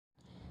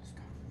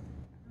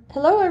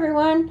Hello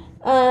everyone,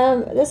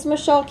 this is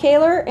Michelle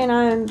Kaler and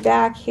I'm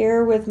back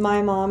here with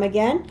my mom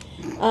again.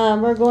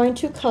 We're going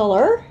to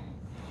color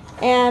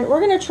and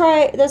we're going to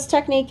try this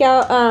technique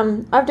out.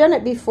 I've done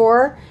it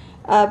before,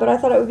 but I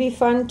thought it would be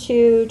fun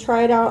to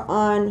try it out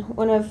on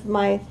one of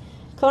my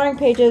coloring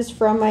pages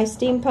from my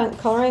Steampunk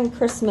Coloring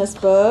Christmas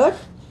book.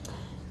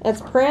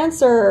 It's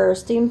Prancer,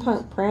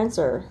 Steampunk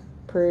Prancer.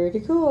 Pretty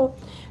cool.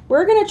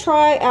 We're going to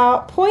try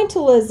out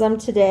pointilism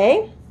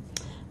today.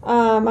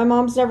 My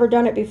mom's never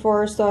done it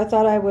before, so I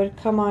thought I would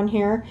come on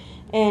here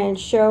and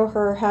show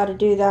her how to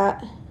do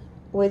that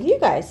with you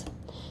guys.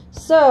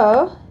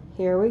 So,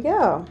 here we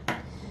go.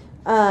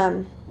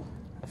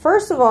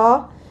 First of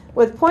all,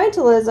 with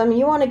pointilism,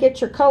 you want to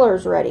get your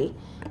colors ready.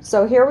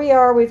 So here we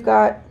are, we've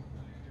got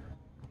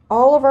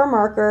all of our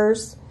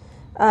markers.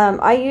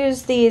 I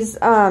use these,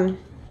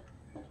 they're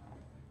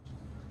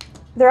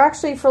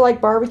actually for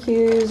like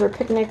barbecues or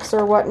picnics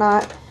or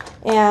whatnot,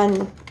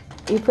 and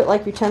you put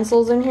like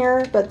utensils in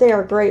here, but they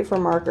are great for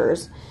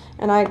markers.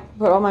 And I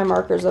put all my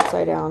markers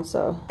upside down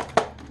so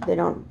they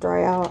don't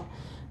dry out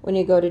when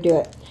you go to do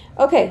it.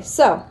 Okay,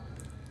 so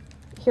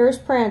here's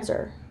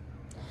Prancer.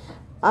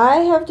 I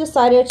have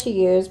decided to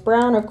use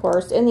brown, of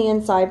course, in the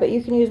inside, but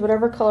you can use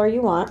whatever color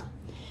you want.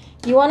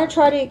 You want to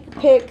try to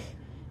pick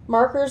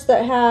markers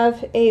that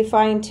have a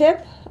fine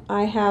tip.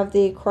 I have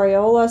the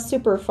Crayola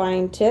super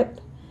fine tip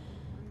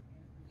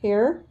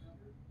here.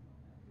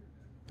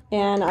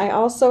 And I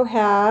also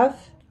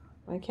have,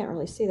 I can't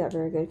really see that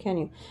very good, can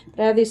you?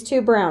 But I have these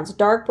two browns,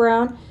 dark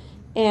brown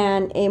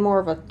and a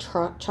more of a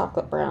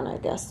chocolate brown, I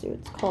guess you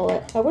would call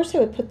it. I wish they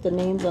would put the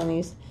names on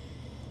these.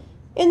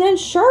 And then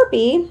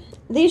Sharpie,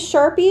 these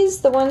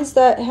Sharpies, the ones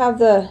that have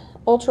the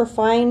ultra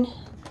fine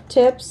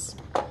tips,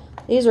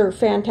 these are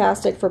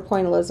fantastic for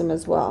pointilism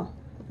as well.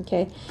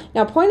 Okay,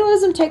 now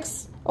pointilism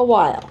takes a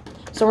while.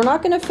 So we're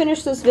not going to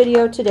finish this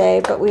video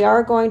today, but we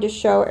are going to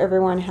show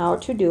everyone how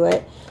to do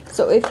it.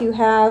 So if you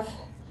have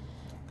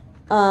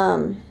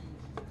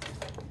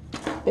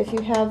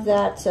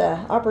that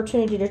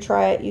opportunity to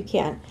try it, you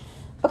can.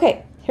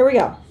 Okay, here we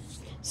go.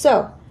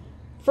 So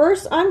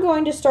first I'm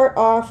going to start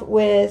off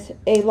with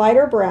a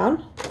lighter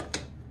brown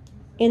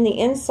in the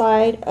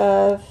inside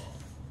of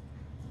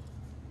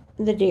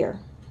the deer.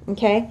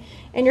 Okay,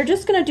 and you're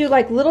just going to do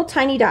like little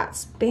tiny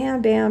dots.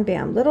 Bam, bam,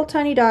 bam. Little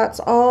tiny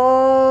dots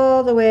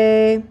all the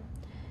way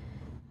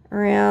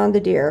around the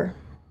deer.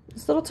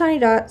 Just little tiny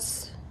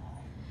dots.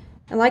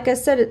 And like I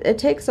said, it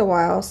takes a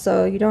while,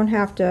 so you don't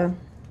have to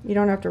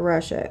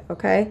rush it,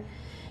 okay?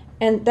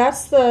 And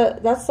that's the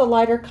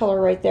lighter color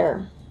right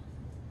there.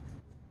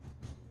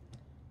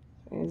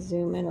 I'm going to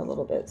zoom in a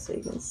little bit so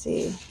you can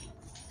see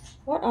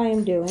what I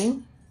am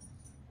doing.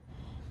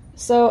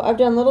 So I've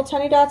done little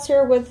tiny dots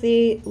here with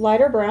the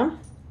lighter brown.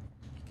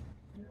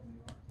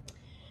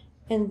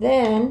 And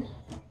then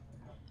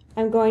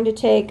I'm going to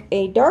take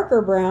a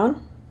darker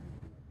brown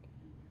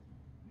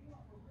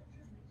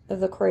of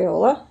the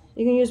Crayola.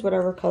 You can use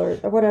whatever color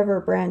or whatever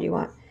brand you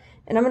want.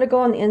 And I'm going to go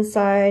on the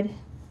inside,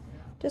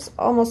 just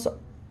all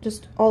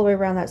the way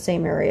around that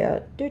same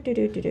area.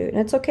 And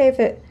it's okay if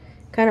it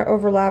kind of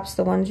overlaps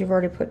the ones you've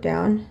already put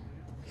down.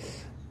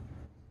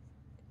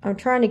 I'm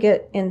trying to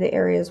get in the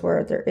areas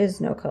where there is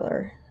no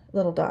color.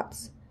 Little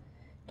dots.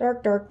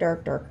 Dark, dark,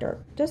 dark, dark,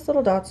 dark. Just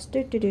little dots.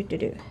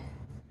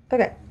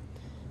 Okay.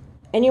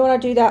 And you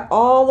want to do that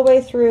all the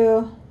way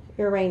through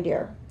your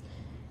reindeer.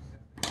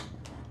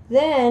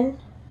 Then,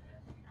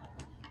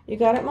 you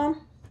got it,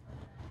 Mom?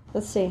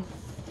 Let's see.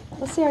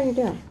 Let's see how you're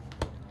doing.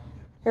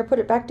 Here, put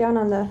it back down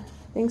on the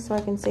thing so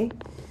I can see.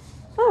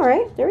 All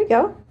right, there we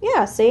go.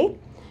 Yeah, see?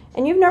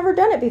 And you've never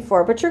done it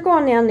before, but you're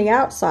going down the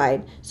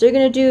outside. So you're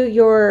going to do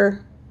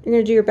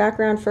your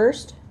background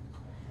first?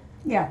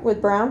 Yeah.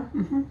 With brown?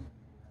 Mm-hmm.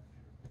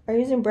 Are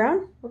you using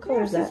brown? What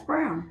color is that? It's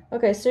brown.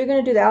 Okay, so you're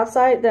going to do the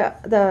outside,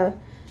 the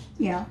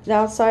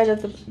outside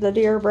of the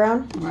deer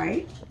brown?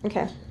 Right.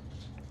 Okay.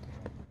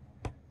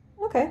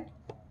 Okay.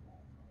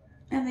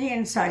 And the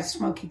inside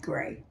smoky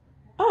gray.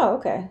 Oh,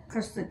 okay.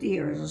 Because the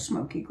deer is a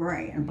smoky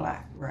gray and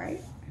black, right?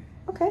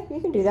 Okay,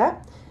 you can do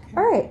that. Okay.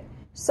 All right.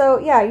 So,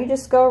 yeah, you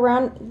just go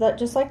around that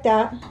just like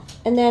that.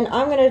 And then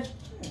I'm going to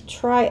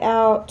try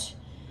out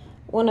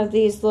one of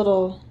these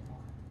little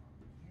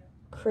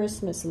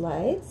Christmas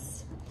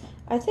lights.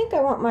 I think I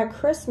want my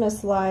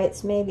Christmas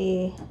lights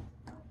maybe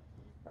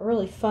a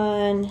really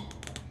fun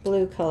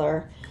blue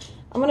color.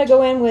 I'm going to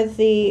go in with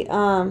the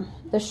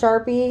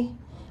Sharpie.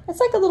 It's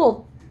like a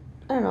little,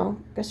 I don't know,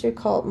 I guess you'd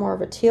call it more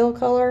of a teal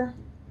color.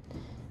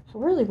 I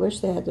really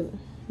wish they had the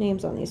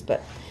names on these,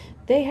 but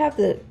they have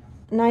the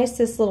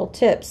nicest little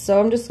tips.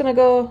 So I'm just going to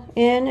go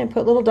in and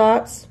put little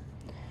dots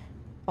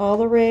all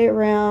the way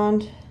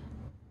around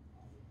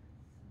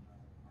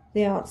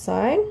the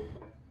outside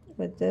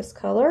with this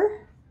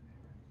color.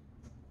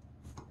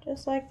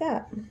 Just like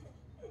that.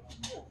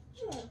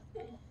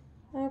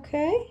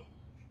 Okay.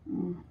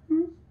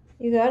 Mm-hmm.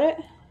 You got it?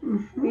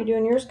 Mm-hmm. Are you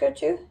doing yours good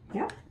too?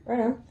 Yeah.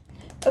 Right on.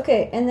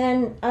 Okay, and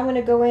then I'm going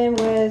to go in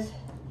with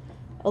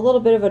a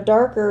little bit of a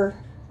darker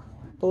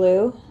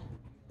blue.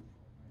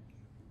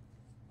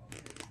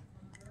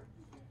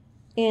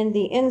 in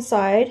the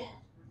inside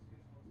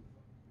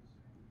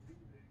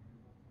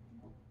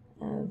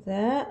of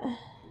that.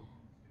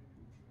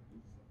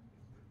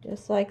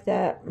 Just like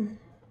that.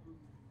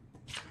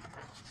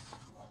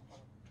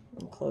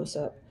 Close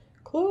up.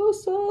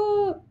 Close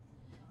up!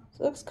 So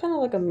it looks kind of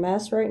like a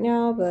mess right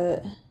now,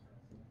 but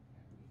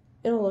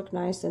it'll look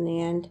nice in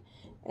the end.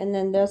 And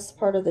then that's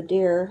part of the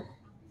deer.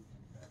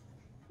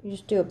 You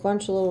just do a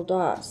bunch of little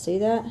dots. See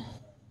that?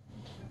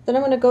 Then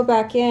I'm going to go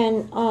back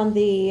in on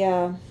the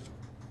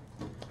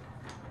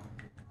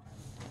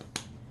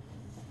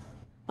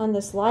on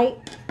this light,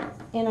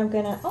 and I'm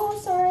gonna. Oh,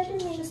 sorry, I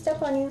didn't mean to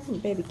step on you.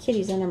 Baby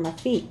kitty's under my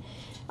feet.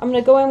 I'm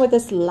gonna go in with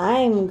this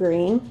lime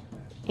green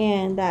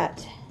and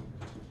that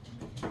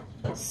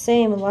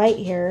same light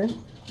here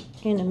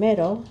in the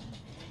middle,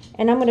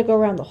 and I'm gonna go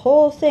around the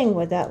whole thing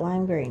with that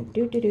lime green.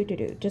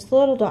 Just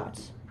little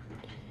dots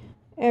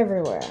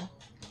everywhere.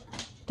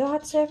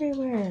 Dots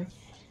everywhere.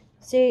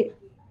 See,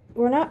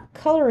 we're not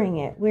coloring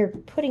it. We're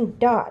putting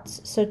dots.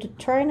 So to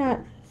try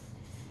not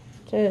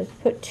to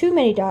put too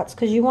many dots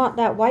because you want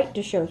that white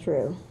to show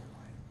through.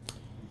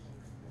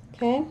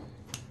 Okay.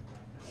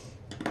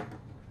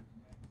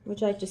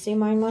 Would you like to see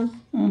mine,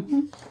 Mom? Mm-hmm.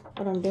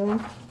 What I'm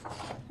doing?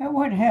 That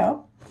would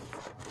help.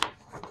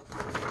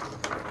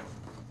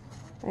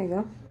 There you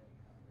go.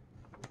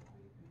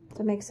 Does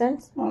that make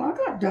sense? Well, I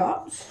got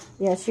dots.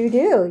 Yes, you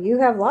do. You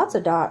have lots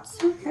of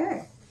dots.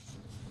 Okay.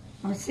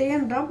 I'm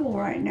seeing double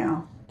right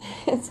now.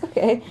 It's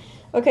okay.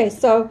 Okay,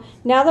 so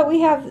now that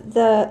we have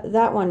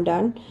that one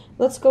done,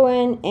 let's go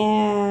in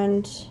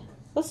and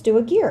let's do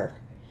a gear.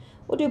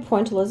 We'll do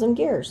pointilism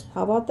gears.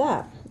 How about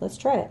that? Let's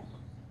try it.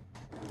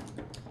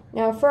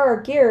 Now for our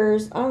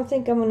gears, I don't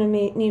think I'm going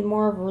to need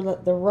more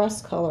of the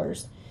rust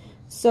colors.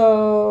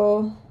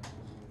 So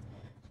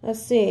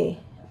let's see.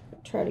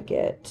 Try to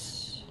get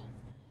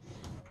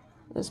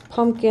this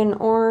pumpkin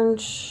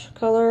orange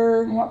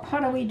color. What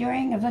part are we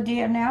doing of the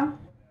deer now?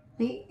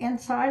 The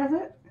inside of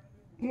it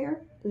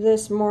here?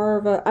 This more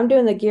of a, I'm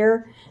doing the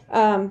gear.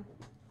 Body?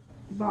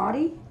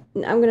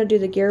 I'm going to do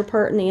the gear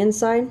part in the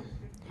inside.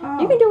 Oh.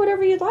 You can do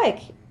whatever you'd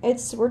like.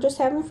 We're just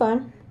having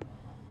fun.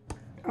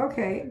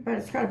 Okay, but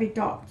it's got to be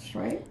dots,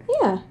 right?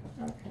 Yeah.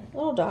 Okay.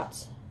 Little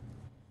dots.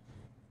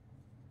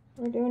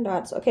 We're doing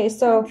dots. Okay,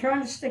 so I'm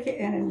trying to stick it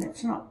in and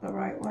it's not the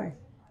right way.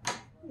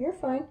 you're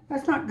fine.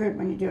 That's not good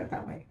when you do it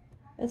that way.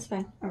 It's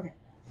fine. Okay.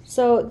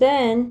 So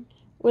then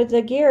with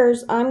the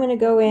gears, I'm going to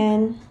go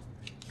in.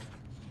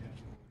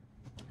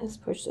 Let's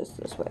push this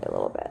way a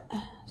little bit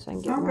so I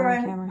can get more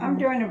on camera here. I'm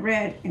doing the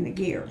red in the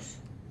gears.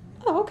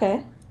 Oh,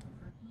 okay.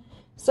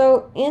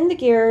 So in the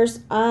gears,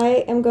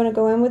 I am going to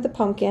go in with the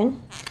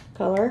pumpkin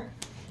color,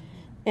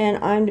 and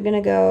I'm going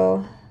to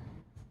go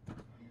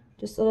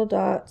just little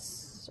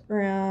dots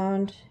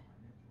around.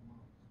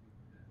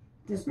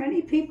 Does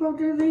many people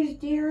do these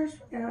gears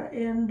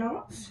in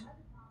dots?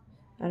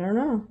 I don't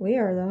know. We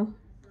are though.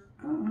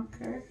 Oh,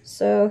 okay.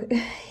 So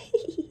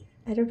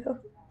I don't know.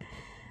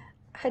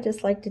 I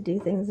just like to do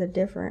things that are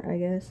different, I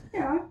guess.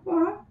 Yeah,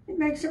 well, it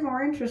makes it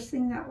more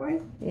interesting that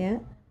way. Yeah.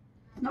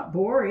 Not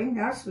boring,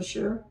 that's for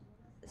sure.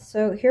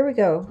 So here we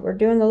go. We're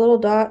doing the little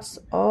dots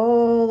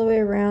all the way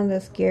around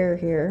this gear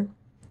here.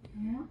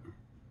 Yeah.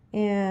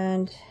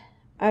 And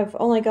I've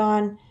only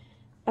gone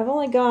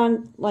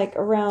like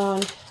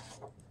around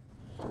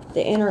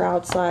the inner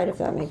outside, if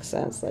that makes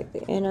sense, like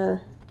the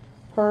inner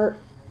part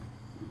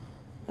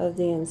of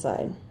the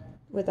inside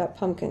with that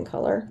pumpkin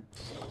color.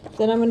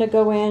 Then I'm going to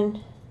go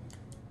in.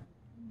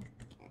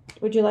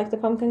 Would you like the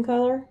pumpkin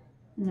color?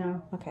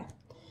 No. Okay.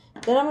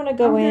 Then I'm going to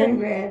go I'm in. doing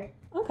red.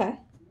 Okay.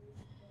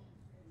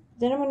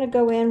 Then I'm going to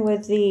go in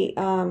with the, it's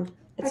I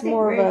think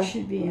more red of a,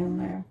 should be in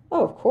there.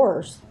 oh, of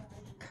course.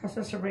 Because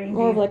it's a reindeer.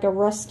 More of like a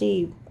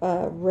rusty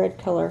red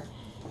color.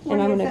 What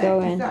And do I'm you going to think? go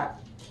Is in. that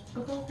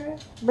okay?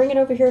 Bring it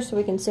over here so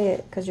we can see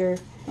it, because you're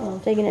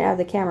taking it out of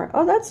the camera.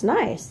 Oh, that's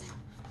nice.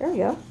 There we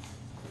go.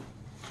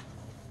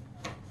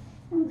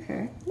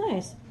 Okay.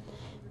 Nice.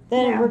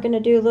 Then Yeah. we're going to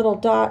do little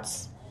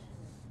dots.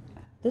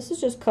 This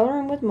is just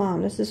coloring with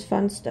Mom. This is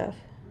fun stuff.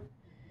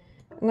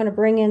 I'm going to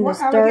bring in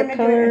this Are we dark going to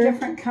color. do a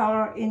different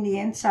color in the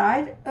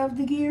inside of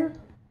the gear?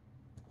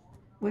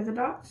 With the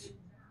dots?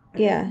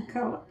 Yeah. Different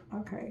color?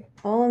 Okay.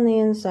 All on the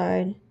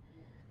inside.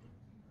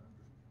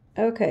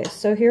 Okay,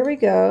 so here we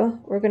go.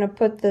 We're going to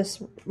put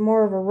this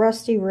more of a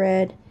rusty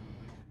red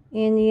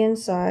in the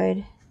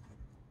inside.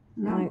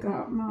 Now I've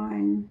got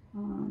mine.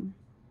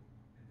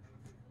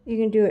 You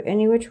can do it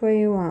any which way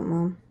you want,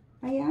 Mom.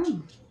 I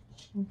am.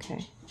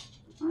 Okay.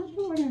 I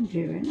know what I'm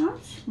doing.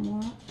 I'm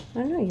smart.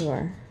 I know you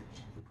are.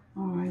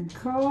 I'm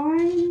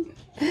kind.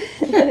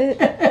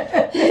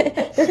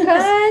 You're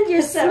kind,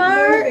 you're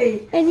smart,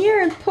 movie. and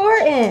you're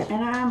important.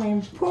 And I'm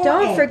important.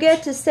 Don't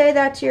forget to say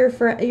that to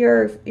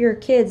your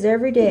kids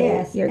every day.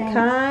 Yes, You're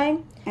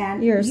kind,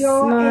 and you're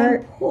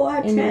smart,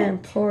 important. and you're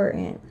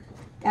important.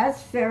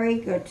 That's very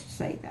good to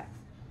say that.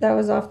 That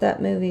was off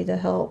that movie, The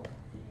Help.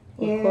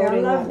 were I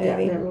quoting loved that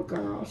movie. that little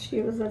girl.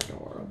 She was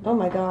adorable. Oh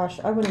my gosh,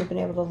 I wouldn't have been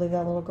able to leave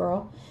that little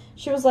girl.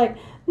 She was like,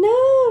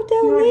 "No,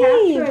 don't You would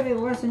leave." have to if it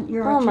wasn't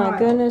your Oh my child.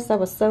 goodness, that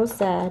was so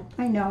sad.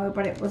 I know,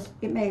 but it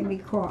made me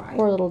cry.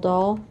 Poor little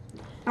doll.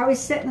 I was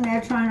sitting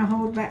there trying to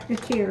hold back the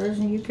tears,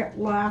 and you kept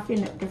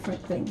laughing at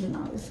different things, and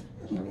I was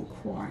really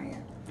quiet.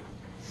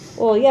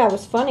 Well, yeah, it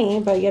was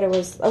funny, but yet it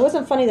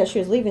wasn't funny that she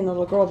was leaving the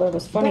little girl, but it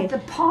was funny. But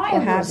the pie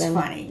was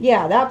funny.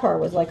 Yeah, that part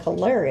was like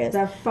hilarious.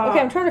 Okay,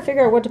 I'm trying to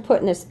figure out what to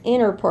put in this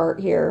inner part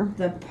here.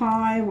 The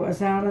pie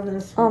was out of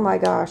this world. Oh my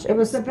gosh, it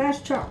was the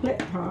best chocolate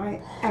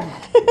pie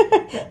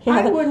ever. Yeah,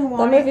 I wouldn't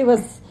want that movie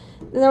was.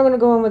 They're gonna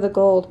go in with the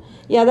gold.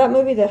 Yeah, that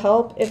movie, The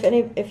Help.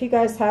 If you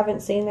guys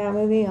haven't seen that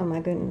movie, oh my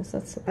goodness,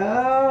 that's.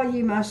 Oh,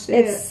 you must see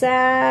it. It's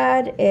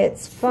sad.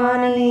 It's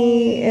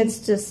funny.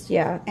 It's just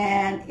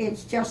and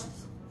it's just.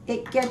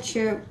 It gets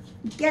you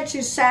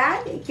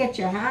sad, it gets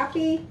you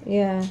happy.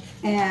 Yeah.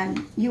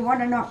 And you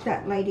want to knock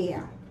that lady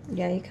out.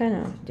 Yeah, you kind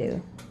of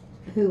do.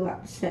 Who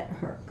upset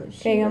her? Because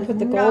okay, you're going to put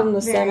the gold in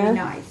the center. Very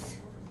nice.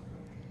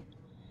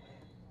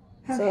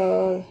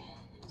 Okay.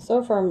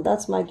 So far,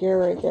 that's my gear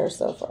right there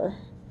so far.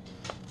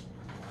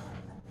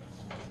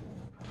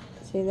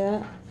 See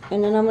that?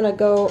 And then I'm going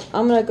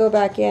to go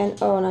back in.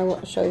 Oh, and I want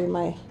to show you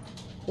my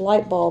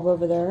light bulb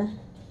over there.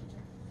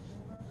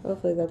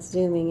 Hopefully that's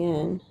zooming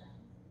in.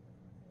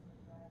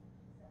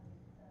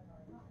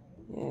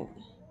 Yeah.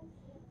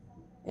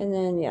 And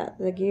then, yeah,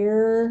 the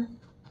gear.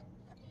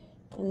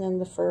 And then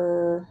the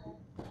fur.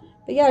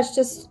 But yeah, it's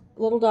just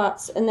little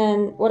dots. And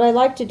then what I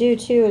like to do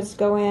too is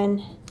go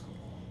in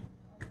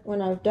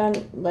when I've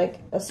done like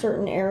a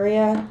certain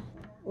area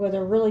with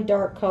a really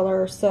dark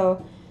color.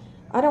 So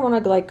I don't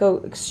want to like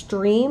go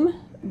extreme,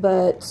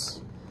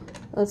 but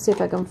let's see if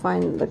I can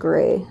find the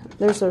gray.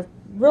 There's a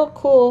real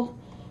cool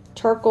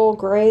charcoal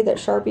gray that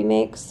Sharpie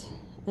makes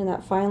in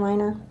that fine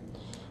liner.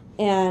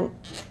 And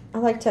I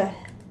like to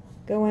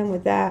go in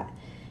with that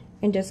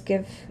and just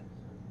give,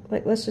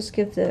 like, let's just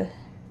give the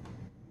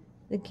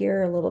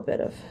gear a little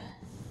bit of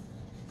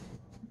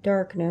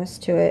darkness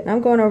to it. And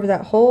I'm going over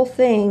that whole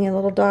thing and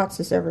little dots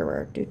is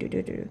everywhere.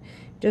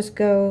 Just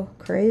go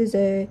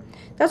crazy.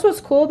 That's what's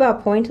cool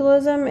about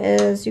pointilism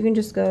is you can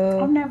just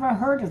go. I've never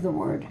heard of the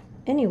word.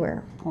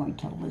 Anywhere.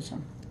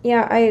 Pointilism.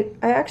 Yeah, I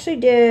actually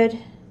did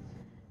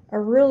a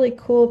really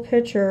cool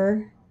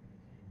picture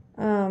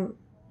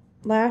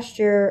last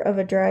year of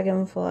a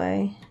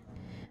dragonfly.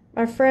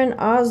 My friend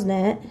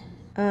Osnet,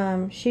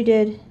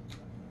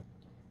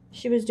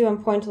 she was doing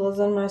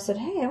pointilism, and I said,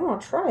 hey, I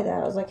want to try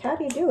that. I was like, how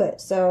do you do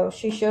it? So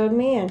she showed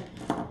me, and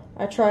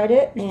I tried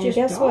it, and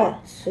guess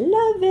dots. What?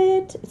 Love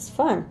it. It's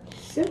fun.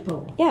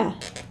 Simple. Yeah,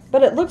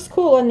 but it looks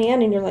cool in the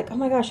end, and you're like, oh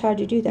my gosh, how'd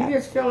you do that? You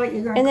just feel like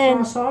you're going to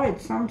cross-eyed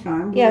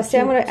sometime. Yeah, see,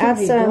 I'm going to add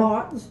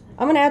some.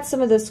 I'm going to add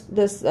some of this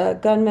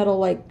gunmetal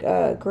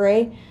like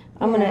gray.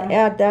 I'm going to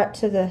add that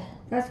to the.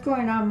 That's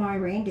going on my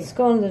reindeer. It's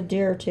going to the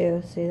deer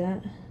too. See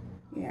that?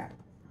 Yeah.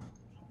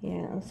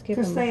 Yeah, let's give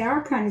them. Because they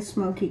are kind of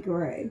smoky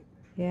gray.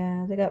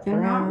 Yeah, they got brown.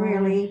 They're not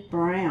really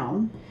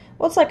brown.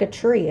 Well, it's like a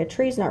tree. A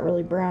tree's not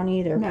really brown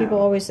either. No. People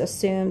always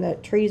assume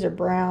that trees are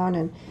brown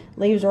and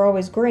leaves are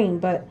always green,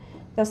 but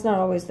that's not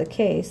always the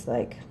case.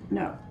 Like,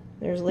 no,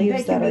 there's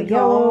leaves that are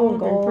yellow and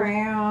gold, and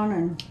brown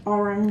and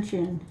orange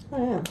and.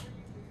 Oh,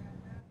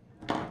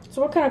 yeah.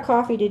 So, what kind of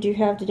coffee did you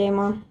have today,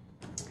 Mom?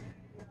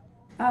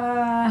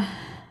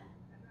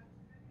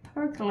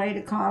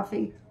 Percolated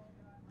coffee.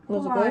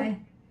 Was it good?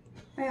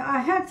 I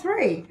had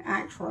 3,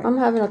 actually. I'm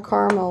having a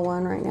caramel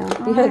one right now.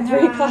 You had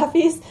 3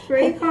 coffees?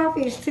 3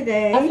 coffees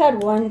today. I've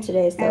had one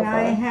today so far. And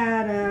I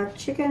had a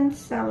chicken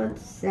salad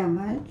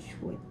sandwich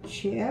with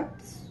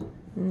chips.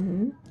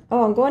 Mm-hmm.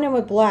 Oh, I'm going in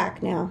with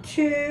black now.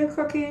 2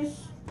 cookies.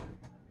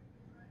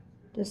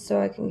 Just so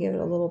I can give it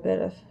a little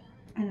bit of...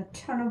 And a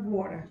ton of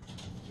water.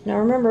 Now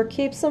remember,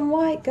 keep some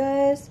white,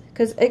 guys.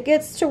 Because it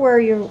gets to where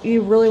you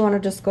really want to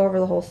just go over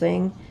the whole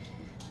thing.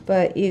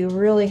 But you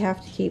really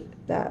have to keep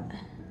that...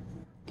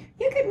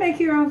 You could make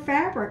your own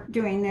fabric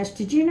doing this.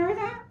 Did you know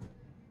that?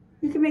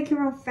 You can make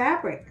your own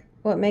fabric.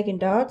 What, making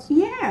dots?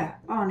 Yeah,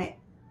 on it.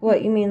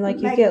 What, you mean like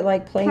you get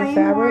like plain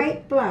fabric?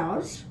 White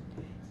blouse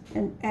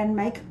and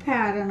make a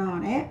pattern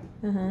on it,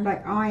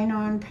 like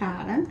iron-on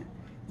pattern,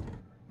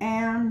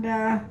 and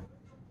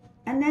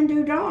then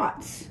do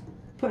dots.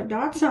 Put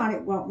dots on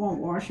it. Well, it won't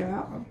wash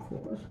out, of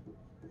course.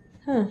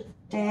 Huh.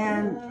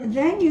 And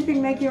then you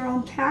can make your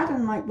own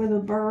pattern, like with a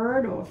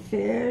bird or a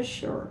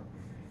fish or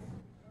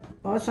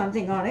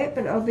something on it,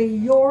 but it'll be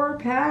your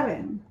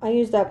pattern. I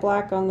use that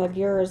black on the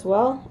gear as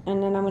well,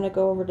 and then I'm going to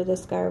go over to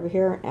this guy over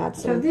here and add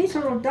some. So these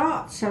little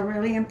dots are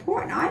really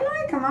important. I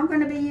like them. I'm going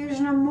to be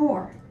using them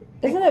more.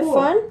 Isn't it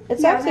fun?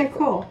 It's actually they're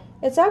cool.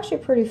 It's actually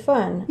pretty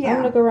fun. Yeah.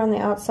 I'm going to go around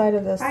the outside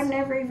of this. I've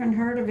never even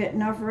heard of it,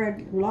 and I've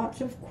read lots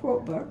of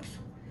quote books,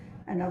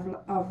 and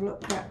I've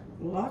looked at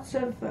lots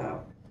of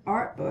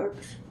art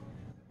books,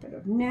 but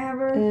I've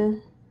never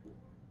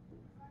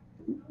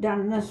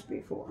done this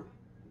before.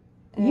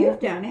 You've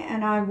done it,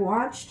 and I've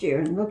watched you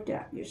and looked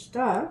at your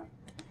stuff.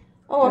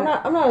 Oh,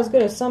 I'm not as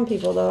good as some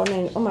people though. I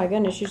mean, oh my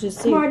goodness, you should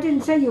see. Well, I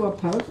didn't say you were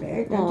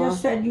perfect. I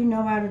just said you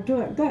know how to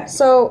do it good.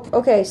 So,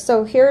 okay,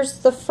 so here's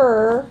the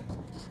fur.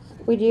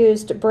 We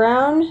used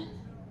brown,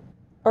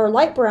 or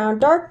light brown,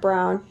 dark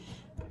brown,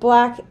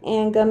 black,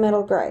 and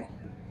gunmetal gray.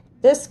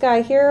 This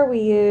guy here, we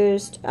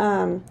used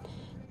the,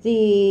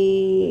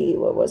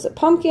 what was it,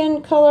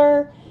 pumpkin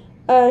color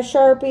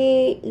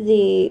Sharpie,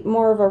 the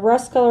more of a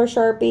rust color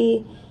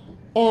Sharpie,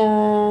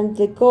 and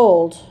the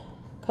gold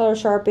color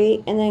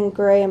Sharpie, and then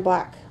gray and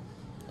black.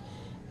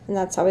 And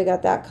that's how we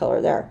got that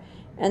color there.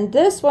 And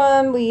this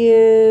one we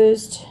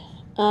used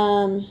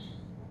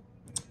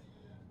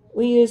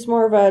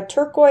more of a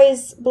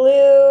turquoise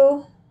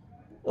blue,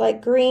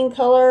 like green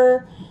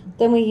color.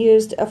 Then we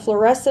used a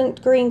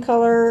fluorescent green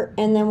color,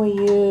 and then we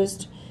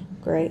used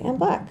gray and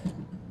black.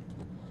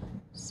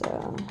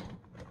 So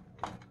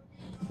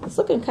it's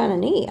looking kind of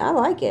neat. I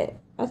like it.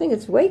 I think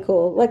it's way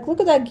cool. Like,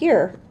 look at that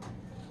gear.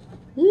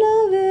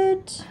 Love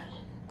it.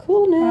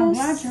 Coolness. Well, I'm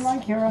glad you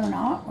like your own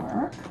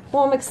artwork.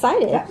 Well, I'm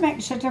excited. That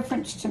makes a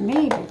difference to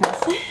me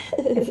because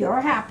if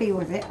you're happy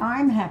with it,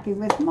 I'm happy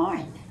with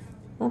mine.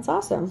 That's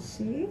awesome.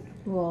 See?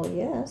 Well,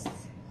 yes.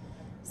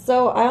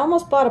 So I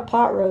almost bought a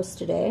pot roast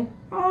today.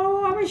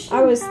 Oh,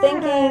 I was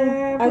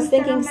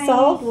thinking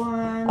self,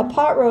 a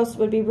pot roast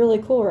would be really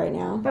cool right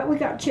now. But we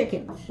got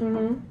chickens.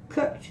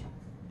 Cooked.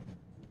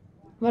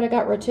 But I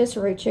got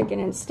rotisserie chicken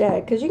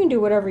instead, because you can do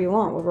whatever you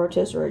want with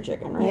rotisserie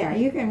chicken, right? Yeah,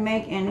 you can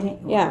make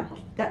anything. Yeah.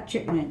 That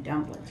chicken and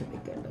dumplings would be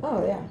good.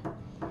 Oh yeah.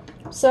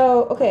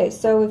 So okay,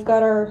 so we've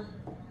got our.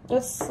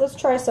 Let's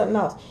try something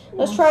else.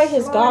 Let's try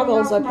his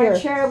goggles up here.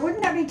 Chair.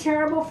 Wouldn't that be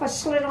terrible if I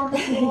slid on the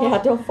floor?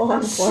 Yeah, don't fall on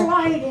the floor. I'm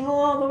sliding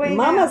all the way down.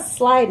 Mama's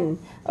sliding.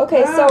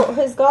 Okay, so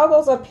his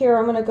goggles up here,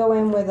 I'm going to go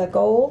in with a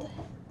gold.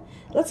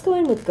 Let's go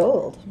in with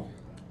gold.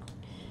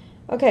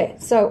 Okay,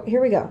 so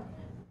here we go.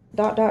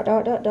 Dot, dot,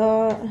 dot, dot,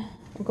 dot.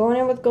 I'm going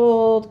in with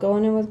gold,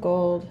 going in with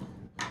gold.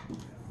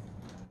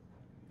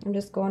 I'm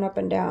just going up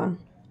and down.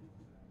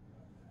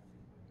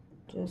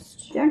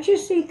 Just. Don't you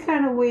see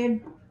kind of weird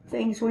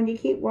things when you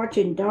keep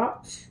watching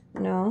dots?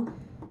 No.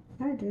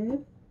 I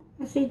do.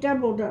 I see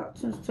double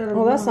dots instead of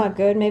Well, that's one. not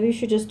good. Maybe you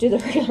should just do the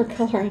regular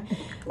coloring.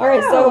 All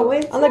right, so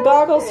on the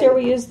goggles here,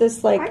 we use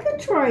this like I could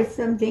try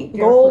something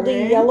goldy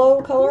different.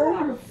 yellow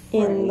color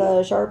in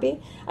the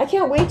Sharpie. I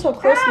can't wait till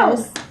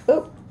Christmas.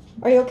 Oh,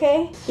 are you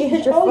okay? You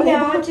hit your funny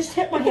bone? I just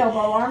hit my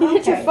elbow. I'm You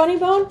hit your funny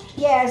bone?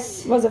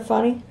 Yes. Was it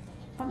funny?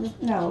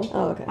 No.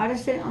 Oh, okay. I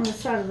just hit it on the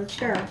side of the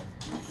chair.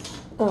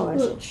 Oh, I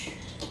see.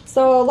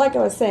 So, like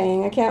I was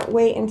saying, I can't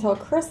wait until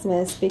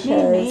Christmas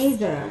because Me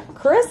neither.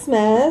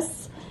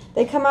 Christmas,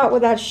 they come out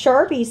with that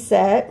Sharpie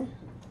set.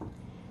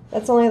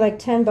 That's only like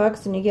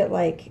 $10 and you get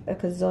like a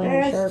gazillion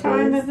Sharpies. Best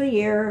time of the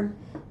year.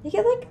 You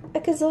get like a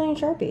gazillion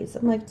Sharpies.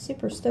 I'm like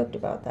super stoked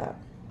about that.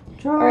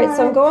 All right,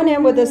 so I'm going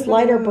in with this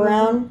lighter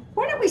brown.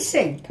 Why don't we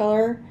sing?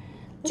 Color.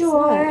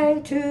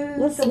 Joy to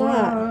the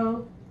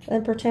world.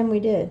 And pretend we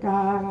did.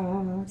 Da, da,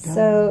 da,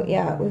 so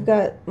yeah, we've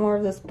got more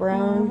of this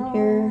brown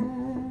here.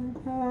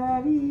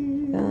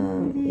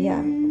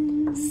 Yeah.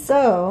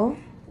 So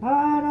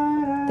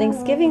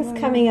Thanksgiving's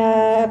coming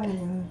up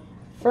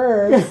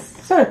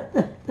first.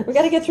 We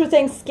got to get through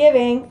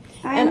Thanksgiving,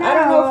 and I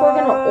don't know if we're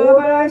gonna order.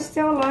 But I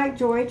still like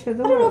Joy to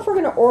the world. I don't know if we're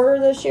gonna order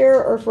this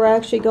year or if we're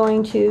actually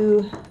going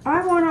to.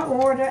 I want to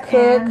order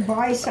cook. and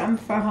buy some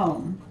for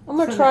home. I'm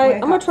gonna try.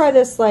 I'm gonna try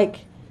this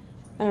like,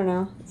 I don't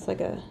know. It's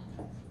like a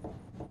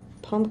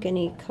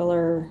pumpkin-y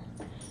color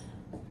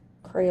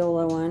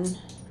Crayola one.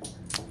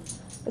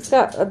 It's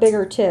got a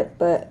bigger tip,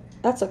 but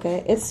that's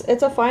okay. It's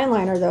a fine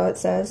liner though, it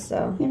says,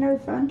 so. You know,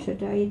 fun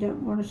today. You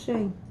don't want to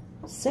sing.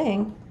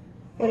 Sing?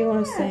 What do you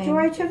want to sing?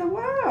 Joy to the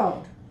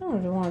world. I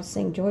don't want to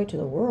sing Joy to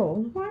the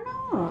World. Why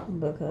not?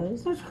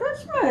 Because it's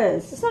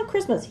Christmas. It's not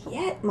Christmas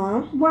yet,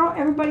 Mom. Well,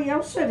 everybody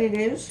else said it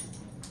is.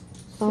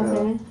 So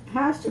okay. It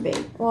has to be.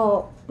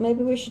 Well,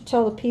 maybe we should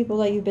tell the people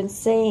that you've been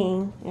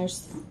saying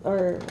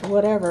or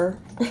whatever.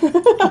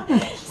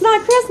 It's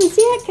not Christmas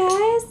yet,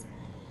 guys.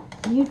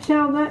 You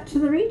tell that to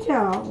the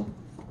retail.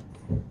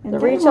 And the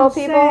retail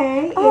people?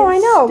 Oh, I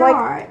know. Like,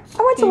 I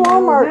went to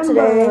Walmart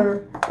today.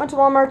 I went to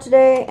Walmart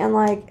today, and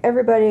like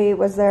everybody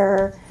was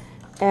there,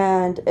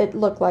 and it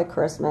looked like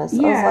Christmas.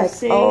 Yeah, I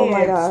was like, oh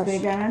my gosh.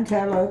 Began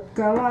to look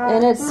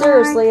and it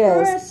seriously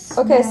is.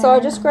 Okay, so I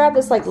just grabbed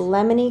this like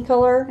lemony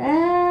color.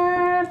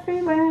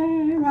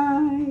 Everywhere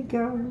I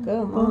go.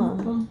 Go,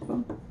 Mom.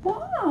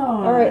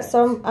 Wow. All right,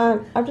 so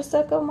I'm just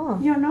at go,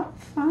 Mom. You're not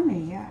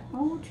funny at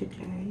all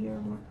today.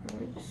 You're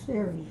very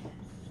serious.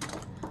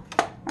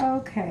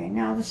 Okay,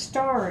 now the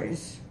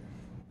stars.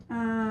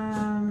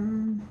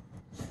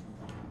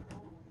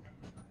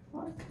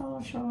 What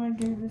color shall I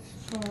do the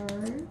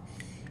stars?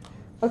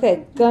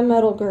 Okay,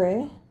 gunmetal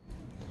gray.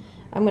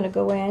 I'm going to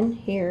go in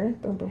here.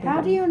 Boom, boom, How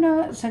boom. do you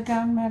know it's a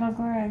gunmetal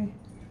gray?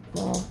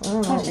 Well, I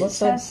don't know. It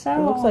looks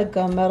like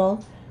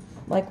gunmetal.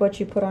 Like what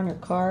you put on your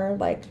car.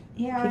 Like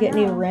yeah, if you get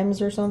new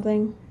rims or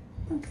something.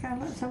 Okay,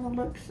 let's have a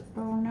look.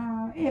 Oh,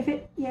 no. Yes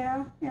it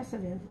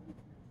is.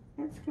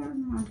 It's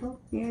gunmetal.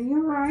 Yeah,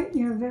 you're right.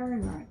 You're very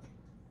right.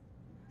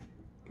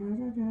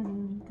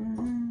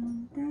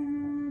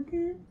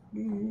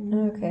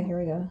 Okay, here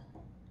we go.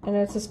 And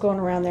it's just going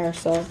around there,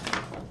 so.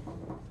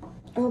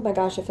 Oh my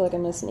gosh, I feel like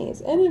I'm gonna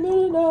sneeze. Any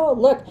minute now.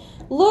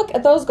 Look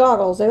at those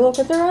goggles. They look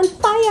like they're on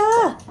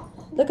fire.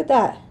 Look at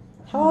that.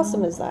 How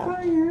awesome is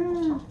that?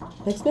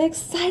 Makes me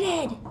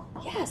excited.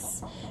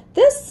 Yes.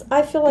 This,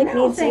 I feel like,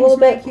 needs a little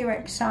bit. Make you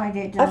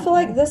excited, I feel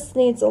like this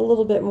needs a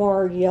little bit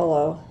more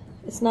yellow.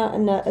 It's not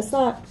enough. It's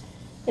not.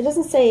 It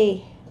doesn't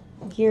say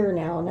gear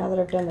now that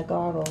I've done the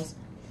goggles.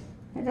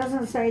 It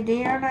doesn't say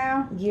deer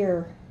now?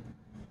 Gear.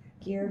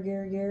 Deer?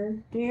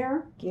 Gear.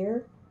 Deer?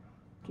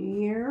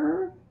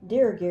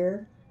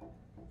 Gear.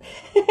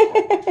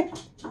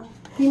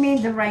 You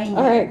mean the reindeer?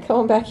 All right,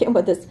 going back in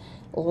with this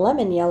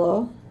lemon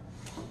yellow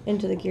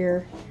into the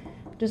gear,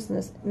 just in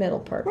this middle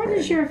part. What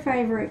is your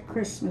favorite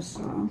Christmas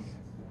song?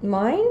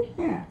 Mine?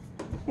 Yeah.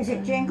 Is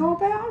it Jingle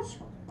Bells?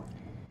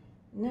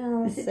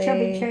 No. Is it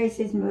Chubby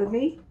Chase's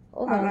movie?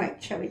 Hold I on.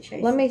 like Chubby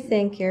Chase. Let me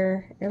think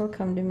here. It'll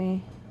come to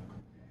me.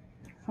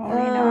 Holy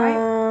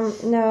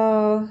Night?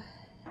 No.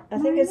 I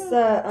think it's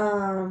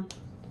the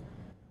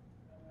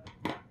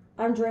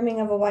I'm Dreaming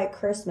of a White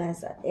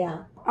Christmas.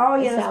 Yeah. Oh,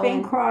 yeah, it's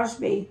Bing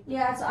Crosby.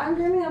 Yeah, it's I'm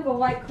Dreaming of a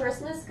White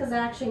Christmas because I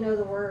actually know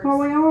the words. Well,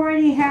 we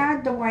already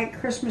had the White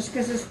Christmas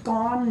because it's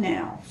gone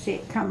now. See,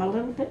 it come a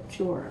little bit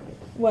too early.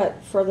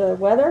 What, for the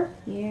weather?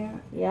 Yeah.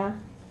 Yeah.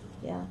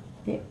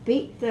 It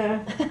beat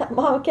the...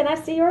 Mom, can I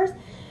see yours?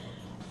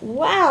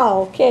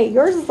 Wow. Okay,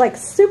 yours is like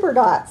super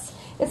dots.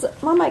 It's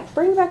Mom, Mike,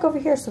 bring it back over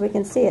here so we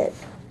can see it.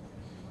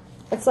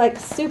 It's like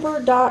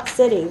super dot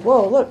city.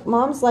 Whoa, look,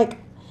 Mom's like,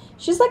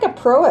 she's like a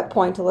pro at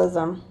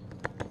pointilism.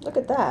 Look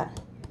at that.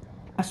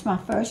 That's my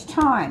first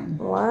time.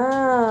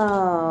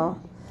 Wow.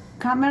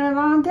 Coming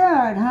along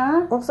good,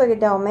 huh? Looks like a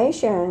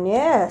Dalmatian,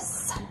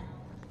 yes.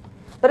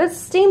 But it's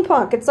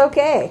steampunk. It's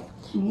okay.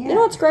 Yeah. You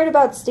know what's great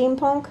about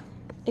steampunk?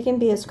 It can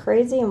be as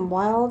crazy and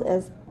wild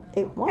as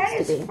it wants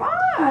to be. It's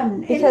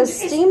fun. Because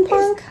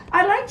steampunk...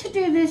 I like to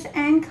do this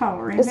and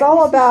coloring. It's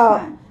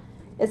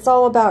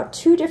all about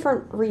two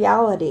different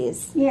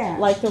realities. Yeah.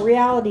 Like the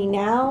reality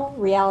now,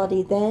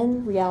 reality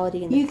then,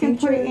 reality in the future. You can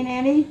put it in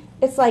any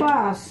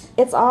class.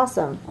 It's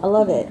awesome. I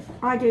love it.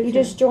 I do You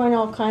just join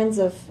all kinds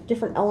of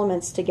different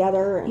elements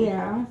together. And,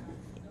 yeah.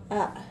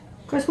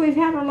 Because we've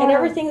had a lot and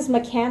everything's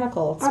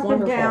mechanical. It's up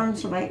wonderful. and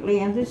downs lately,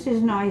 and this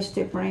is nice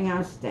to bring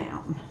us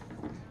down.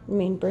 You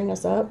mean bring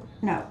us up?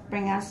 No,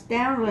 bring us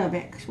down a little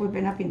bit because we've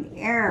been up in the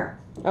air.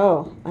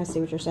 Oh, I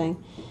see what you're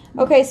saying.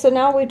 Okay, so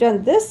now we've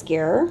done this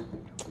gear.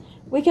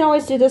 We can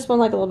always do this one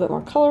like a little bit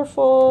more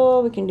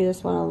colorful. We can do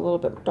this one a little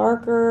bit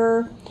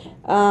darker.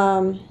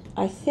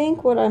 I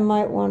think what I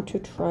might want to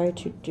try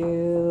to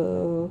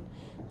do...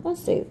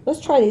 Let's see.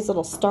 Let's try these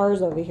little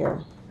stars over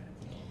here.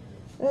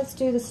 Let's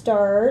do the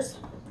stars.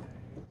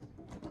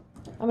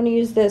 I'm going to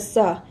use this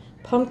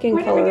pumpkin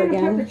color again. When are we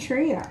going to put the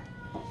tree up?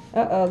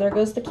 Uh-oh, there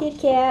goes the kitty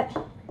cat.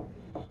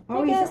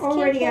 Oh, he's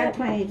already had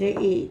plenty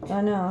to eat.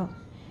 I know.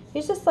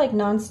 He's just like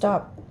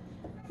nonstop.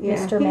 Yeah,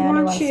 Mr. Man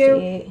who wants to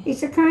eat.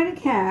 He's the kind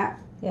of cat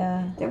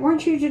that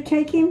wants you to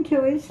take him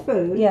to his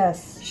food.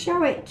 Yes.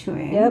 Show it to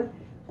him. Yep.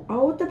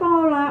 Hold the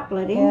bowl up,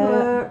 let him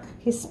look.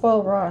 He's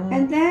spoiled rotten.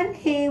 And then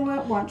he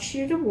wants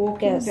you to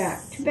walk him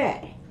back to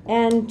bed.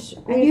 And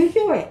you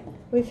do it.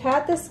 We've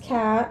had this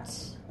cat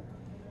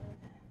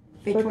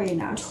between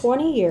us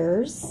 20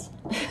 years.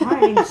 I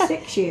had him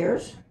 6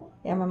 years.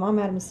 Yeah, my mom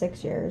had him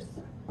 6 years.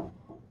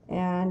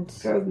 And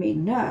drove me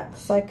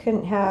nuts. So I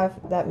couldn't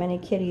have that many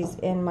kitties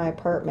in my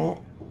apartment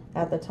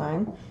at the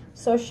time.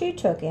 So she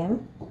took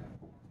him.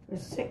 For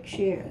 6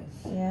 years.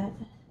 Yeah.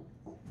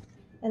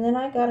 And then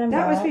I got him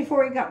back. That was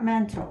before he got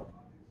mental.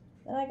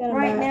 Then I got him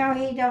right back. now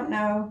he don't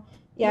know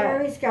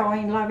where he's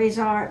going, love his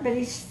art, but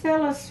he's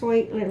still a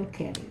sweet little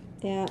kitty.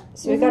 Yeah.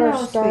 So we got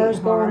our stars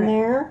going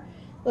there.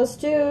 Let's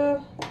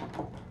try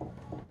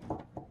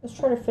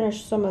to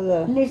finish some of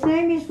the... And his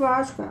name is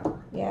Roscoe.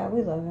 Yeah,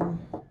 we love him.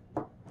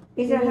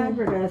 He's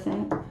 100, I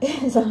think.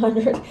 He's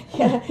 100.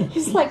 Yeah,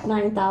 he's like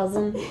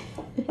 9,000.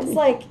 It's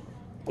like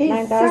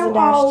 9,000 so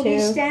old, 2. he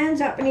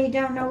stands up and he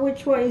don't know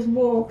which way he's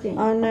walking.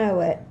 I know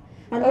it.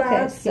 I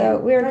okay, so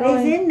we're going...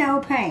 But he's in no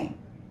pain.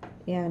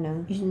 Yeah, I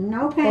know. He's in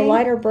no pain. The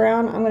lighter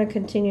brown, I'm going to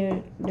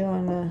continue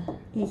doing the...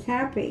 He's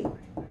happy.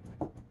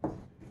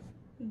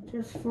 He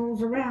just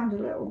fools around a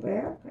little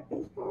bit, but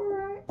he's all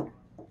right.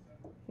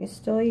 He's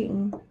still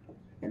eating.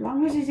 As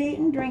long as he's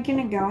eating, drinking,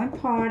 and going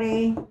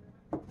party.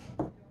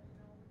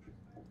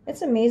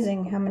 It's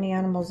amazing how many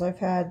animals I've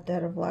had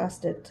that have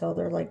lasted till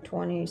they're like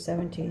 20,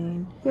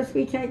 17. Because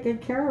we take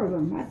good care of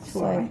them. That's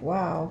why. Like,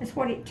 wow. That's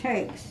what it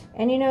takes.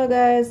 And you know,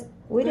 guys,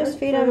 we just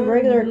feed them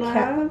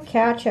regular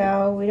cat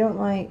chow. We don't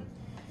like...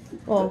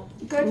 Well,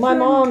 my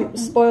mom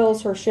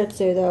spoils her Shih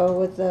Tzu, though,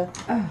 with the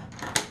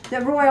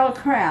Royal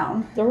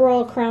Crown. The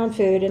Royal Crown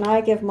food. And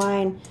I give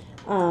mine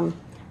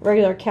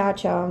regular cat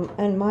chow.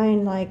 And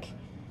mine, like,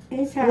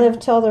 live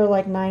till they're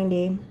like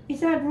 90.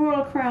 He's had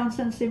Royal Crown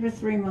since he was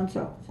 3 months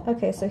old.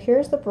 Okay, so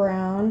here's the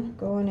brown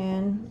going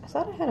in. I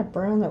thought I had a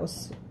brown that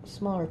was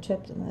smaller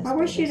tip than this. I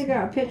wish you'd have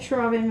got a picture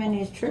of him in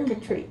his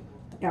trick-or-treat.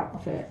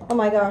 outfit. Oh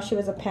my gosh, he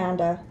was a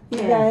panda.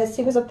 Yeah. You guys,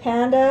 he was a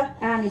panda.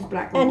 And he's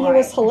black and And white. he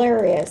was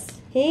hilarious.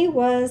 He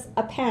was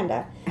a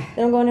panda.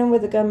 Then I'm going in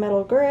with the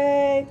gunmetal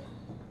gray.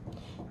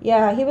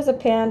 Yeah, he was a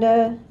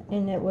panda,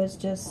 and it was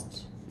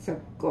just... It's a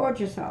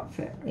gorgeous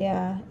outfit.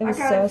 Yeah, it was I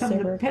got so it from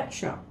super... the pet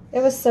shop.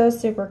 It was so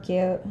super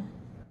cute.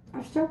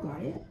 I've still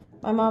got it.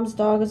 My mom's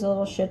dog is a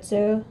little Shih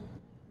Tzu.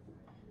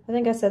 I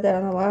think I said that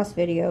in the last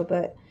video,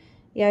 but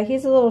yeah,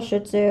 he's a little Shih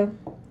Tzu.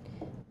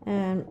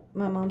 And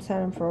my mom's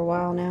had him for a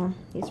while now.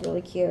 He's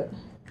really cute.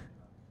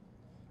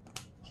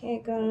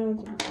 Okay,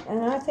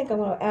 and I think I'm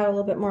going to add a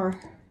little bit more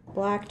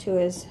black to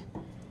his...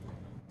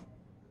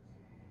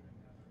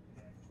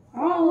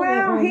 Oh,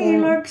 wow, he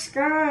looks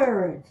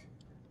good.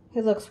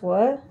 He looks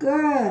what?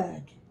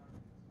 Good.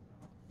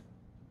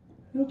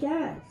 He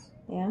does.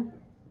 Yeah.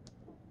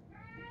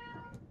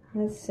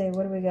 Let's see,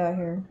 what do we got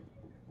here?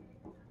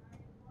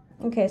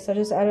 Okay, so I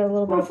just added a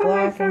little bit of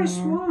black for my first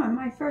in there. one,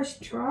 my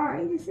first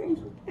try, this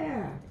ain't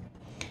bad.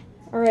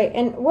 All right,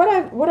 and what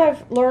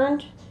I've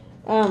learned,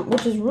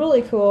 which is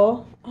really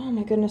cool. Oh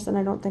my goodness, and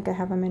I don't think I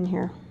have them in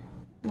here.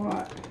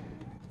 What?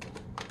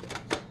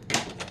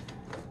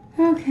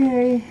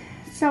 Okay,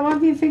 so what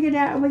have you figured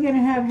out? We're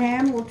gonna have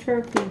ham or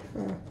turkey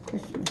for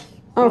Christmas?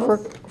 Oh,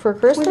 Both? for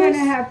Christmas? We're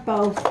gonna have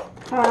both.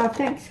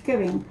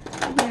 Thanksgiving. We're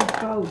gonna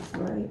have both,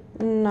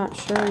 right? Not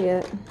sure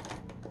yet.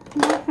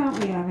 Why can't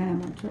we have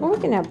ham and turkey? Well, we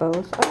can have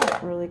both. I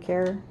don't really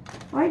care.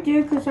 I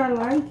do because I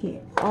like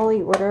it. I'll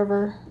eat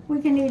whatever. We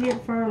can eat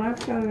it for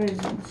leftovers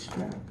and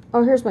stuff.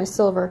 Oh, here's my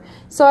silver.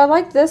 So I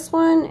like this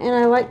one, and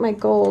I like my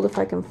gold if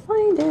I can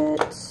find it.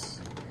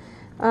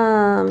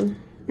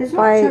 There's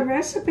lots of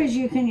recipes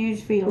you can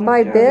use for your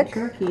leftover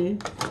turkey.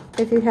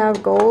 If you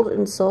have gold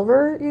and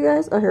silver, you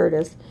guys. Oh, here it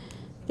is.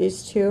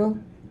 These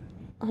two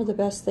are the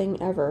best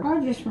thing ever.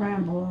 I'll just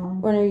ramble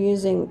on. When you're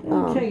using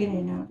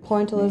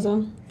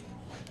pointilism.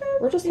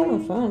 We're just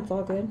having fun. It's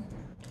all good.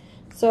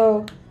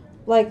 So,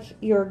 like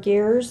your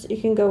gears, you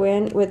can go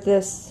in with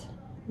this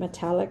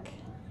metallic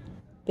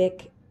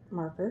Bic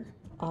marker.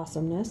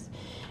 Awesomeness.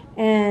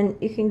 And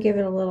you can give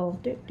it a little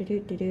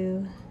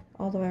do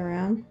all the way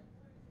around.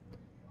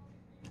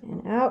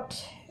 And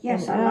out.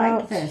 Yes, and I out,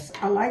 like this.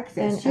 I like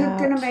this. You're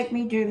going to make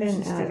me do this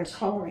instead of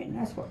coloring.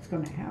 That's what's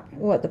going to happen.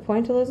 What, the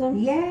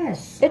pointilism?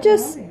 Yes. It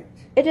just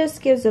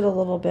gives it a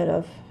little bit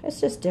of, it's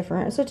just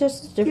different. It's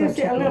just different. Gives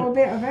it a little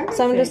bit of everything.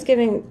 So I'm just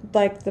giving,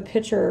 like, the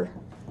picture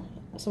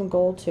some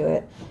gold to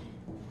it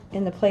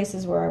in the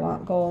places where I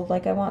want gold.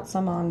 Like, I want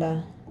some on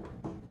the,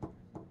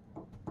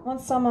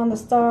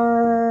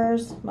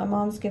 stars. My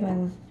mom's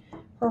given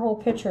her whole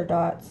picture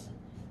dots.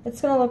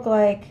 It's going to look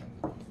like...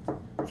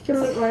 It's going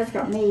to look like it's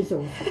got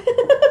measles.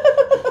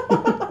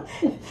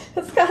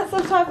 It's got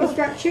some type of... It's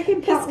got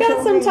chicken pox. It's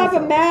got some type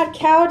of mad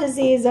cow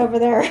disease over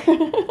there.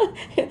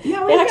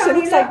 No, it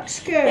actually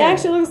looks good. It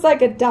actually looks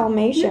like a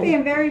Dalmatian. You're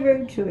being very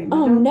rude to him.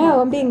 Oh no,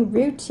 I'm being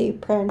rude to you,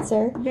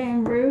 Prancer. You're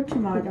being rude to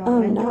my daughter.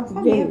 Oh, Don't not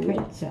call me a rude.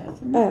 princess.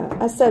 Oh,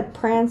 I said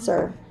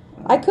Prancer.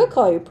 I could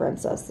call you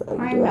Princess. So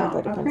you do act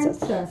like a princess.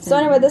 princess. So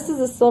anyway, this is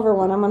the silver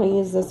one. I'm going to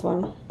use this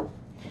one.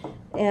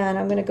 And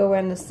I'm going to go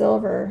in the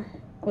silver.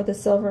 With the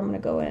silver, I'm going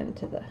to go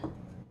into the...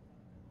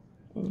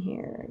 in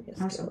here.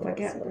 I also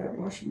forget the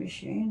washing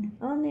machine.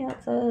 On the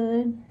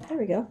outside. There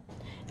we go.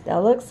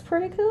 That looks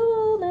pretty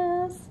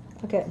coolness.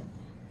 Okay.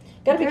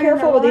 Got to be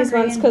careful with these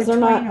ones because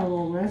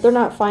they're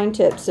not fine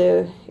tips,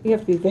 so you have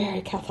to be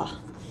very careful.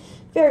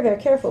 Very,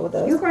 very careful with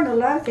those. You're going to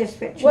love this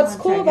picture. What's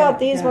cool about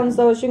these ones,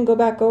 though, is you can go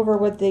back over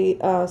with the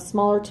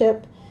smaller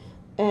tip,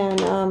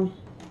 and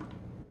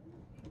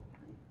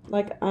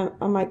like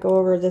I might go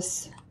over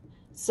this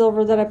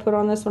silver that I put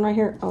on this one right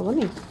here. Oh,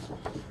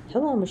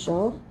 hello,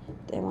 Michelle.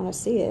 They want to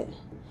see it.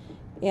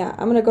 Yeah,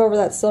 I'm going to go over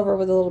that silver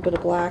with a little bit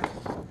of black.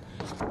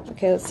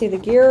 Okay, let's see the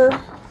gear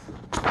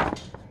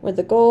with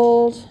the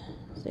gold.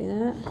 See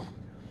that?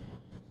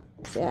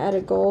 See, I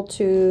added gold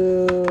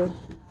to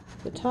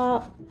the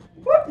top.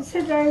 What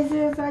today's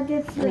is? I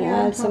did three. And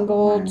add some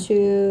gold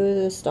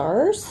to the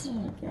stars.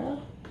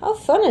 How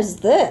fun is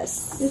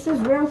this? This is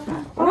real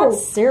fun. We're not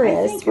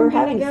serious. We're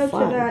having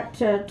fun.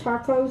 To that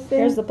taco thing.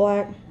 Here's the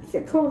black. Is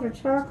it called a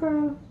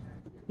taco?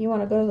 You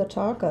want to go to the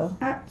taco?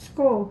 At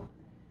school.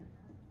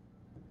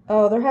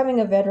 Oh, they're having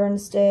a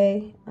Veterans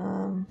Day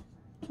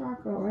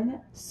taco, isn't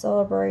it?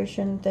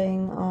 Celebration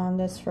thing on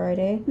this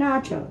Friday.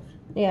 Nachos.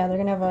 Yeah, they're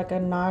gonna have like a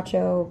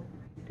nacho,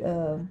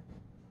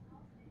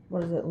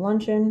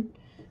 luncheon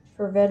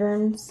for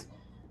veterans.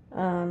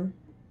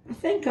 I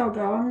think I'll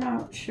go. I'm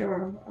not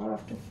sure. I'll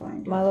have to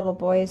find it. My little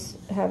boy's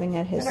having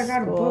at his school. I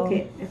gotta school. book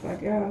it if I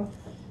go.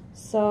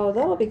 So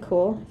that'll be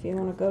cool. If you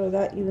want to go to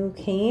that, you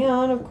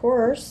can, of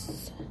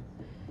course.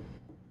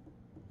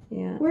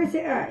 Yeah. Where's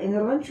it at? In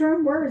the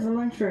lunchroom? Where is the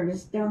lunchroom?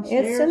 Is it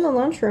downstairs? It's in the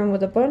lunchroom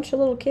with a bunch of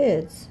little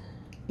kids.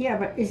 Yeah,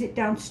 but is it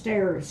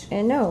downstairs?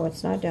 And no,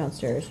 it's not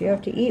downstairs. You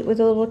have to eat with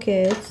the little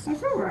kids.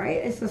 That's all right.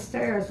 It's the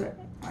stairs that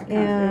I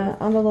can't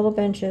do. On the little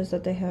benches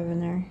that they have in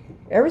there.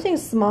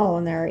 Everything's small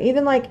in there.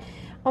 Even like,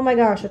 Oh my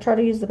gosh, I tried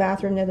to use the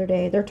bathroom the other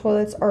day. Their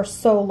toilets are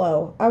so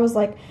low. I was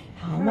like,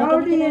 how am I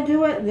going to get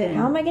do it then?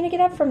 How am I going to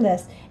get up from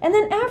this? And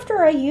then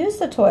after I used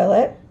the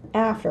toilet,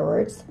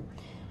 afterwards,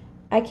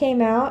 I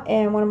came out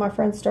and one of my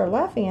friends started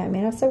laughing at me.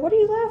 And I said, what are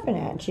you laughing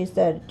at? And she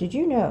said, did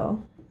you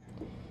know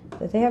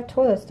that they have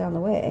toilets down the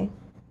way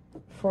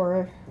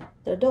for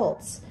the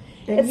adults?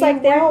 It's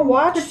like they all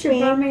watched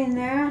me.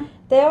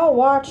 They all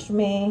watched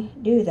me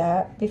do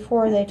that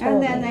before they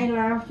told me. And then they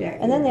laughed at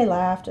you. And then they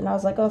laughed, and I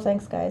was like, oh,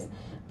 thanks, guys.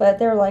 But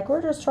they were like,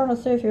 we're just trying to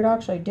see if you'd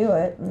actually do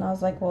it. And I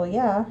was like, well,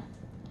 yeah.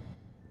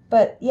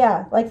 But,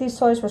 yeah, like these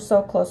toilets were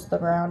so close to the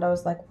ground. I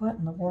was like, what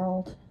in the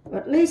world?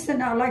 At least they're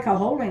not like a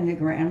hole in the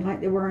ground like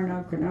they were in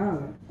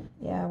Okinawa.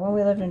 Yeah, when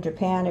we lived in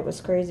Japan, it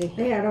was crazy.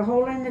 They had a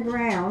hole in the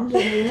ground,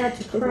 and you had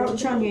to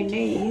crouch on your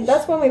knees.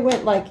 That's when we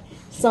went, like,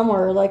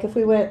 somewhere. Like, if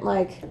we went,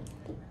 like,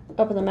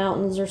 up in the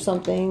mountains or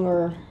something,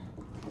 or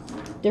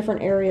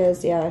different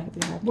areas, yeah.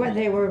 Where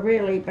they were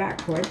really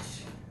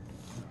backwards.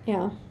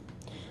 Yeah.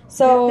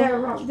 So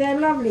they're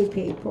lovely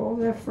people.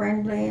 They're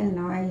friendly and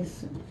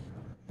nice.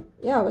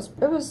 Yeah, it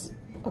was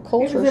a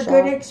culture shock. It was a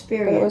good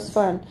experience. But it was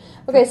fun.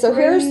 Okay, so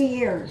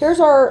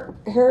here's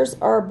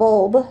our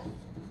bulb.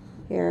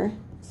 Here,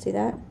 see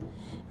that?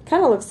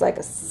 Kind of looks like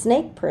a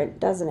snake print,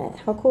 doesn't it?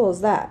 How cool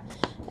is that?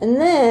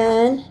 And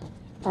then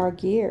our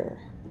gear.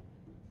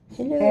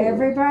 Hello.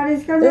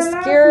 Everybody's gonna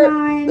love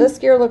mine. This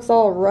gear looks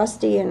all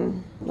rusty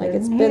and like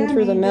it's been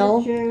through the mill.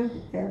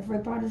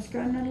 Everybody's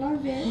gonna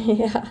love it.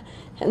 Yeah,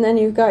 and then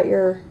you've got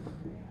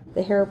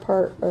the hair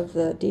part of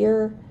the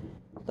deer,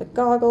 the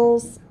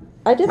goggles.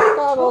 I did the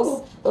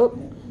goggles. Oh,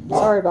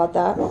 sorry about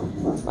that.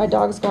 My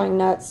dog's going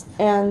nuts.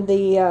 And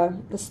the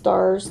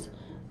stars,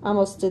 I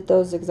almost did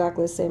those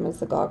exactly the same as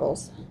the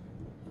goggles.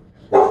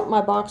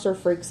 My boxer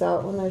freaks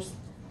out when there's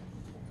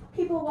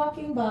people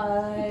walking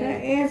by.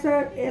 That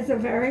is a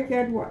very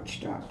good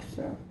watchdog.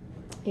 So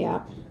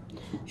yeah,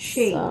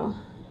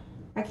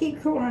 I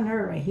keep calling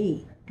her a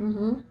he.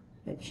 Mm-hmm.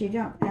 But she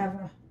don't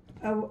have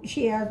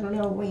she has a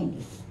little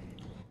weenie.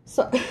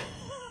 So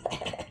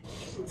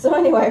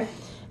anyway.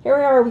 Here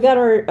we are. We got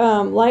our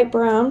light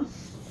brown.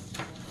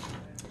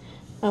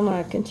 I'm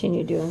going to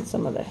continue doing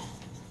some of the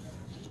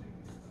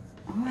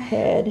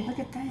head. Look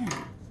at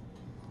that.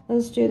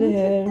 Let's do the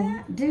head. Look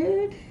at that,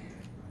 dude.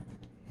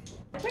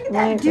 Look at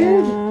light that,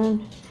 dude.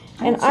 Brown.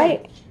 And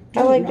I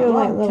like doing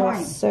like little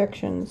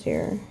sections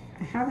here.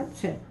 I haven't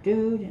said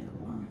dude in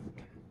a long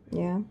time.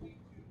 Yeah.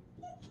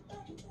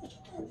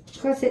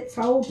 Because it's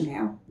old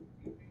now.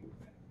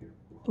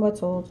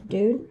 What's old?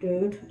 Dude?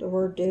 Dude. The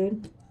word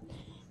dude.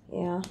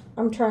 Yeah,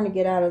 I'm trying to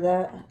get out of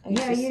that.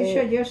 Yeah, you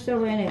should. You're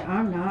still in it.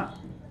 I'm not.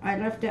 I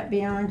left that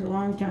behind a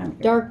long time ago.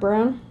 Dark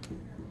brown.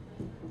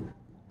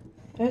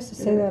 I used to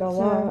say that a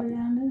lot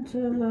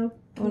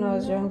when I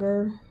was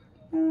younger.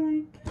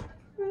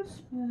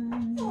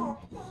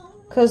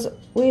 Because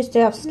we used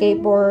to have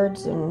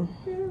skateboards and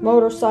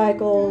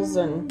motorcycles,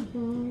 and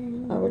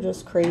we're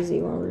just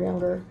crazy when we were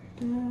younger.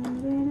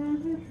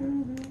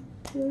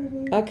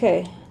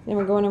 Okay, then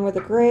we're going in with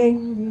the gray.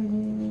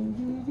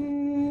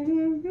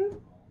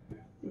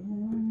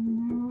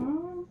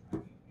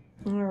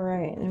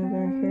 Alright, then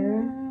we're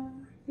here.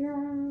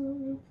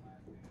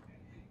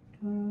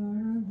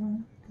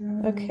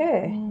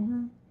 Okay.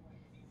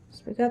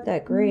 So we got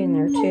that gray in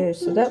there too,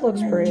 so that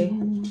looks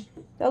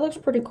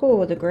pretty cool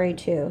with the gray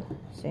too.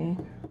 See?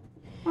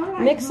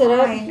 Mix it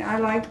up. I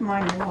like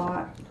mine a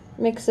lot.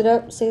 Mix it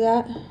up, see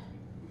that?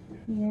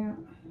 Yeah.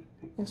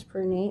 That's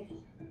pretty neat.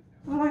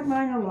 I like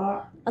mine a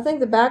lot. I think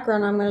the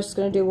background I'm just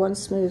going to do one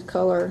smooth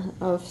color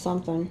of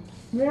something.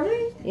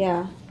 Really?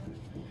 Yeah.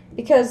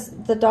 Because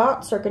the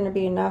dots are going to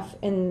be enough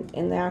in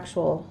the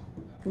actual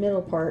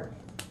middle part.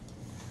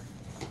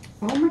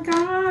 Oh my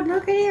God,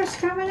 look at it. It's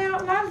coming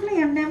out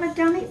lovely. I've never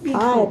done it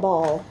before.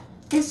 Eyeball.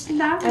 It's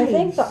lovely. I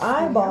think the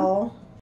eyeball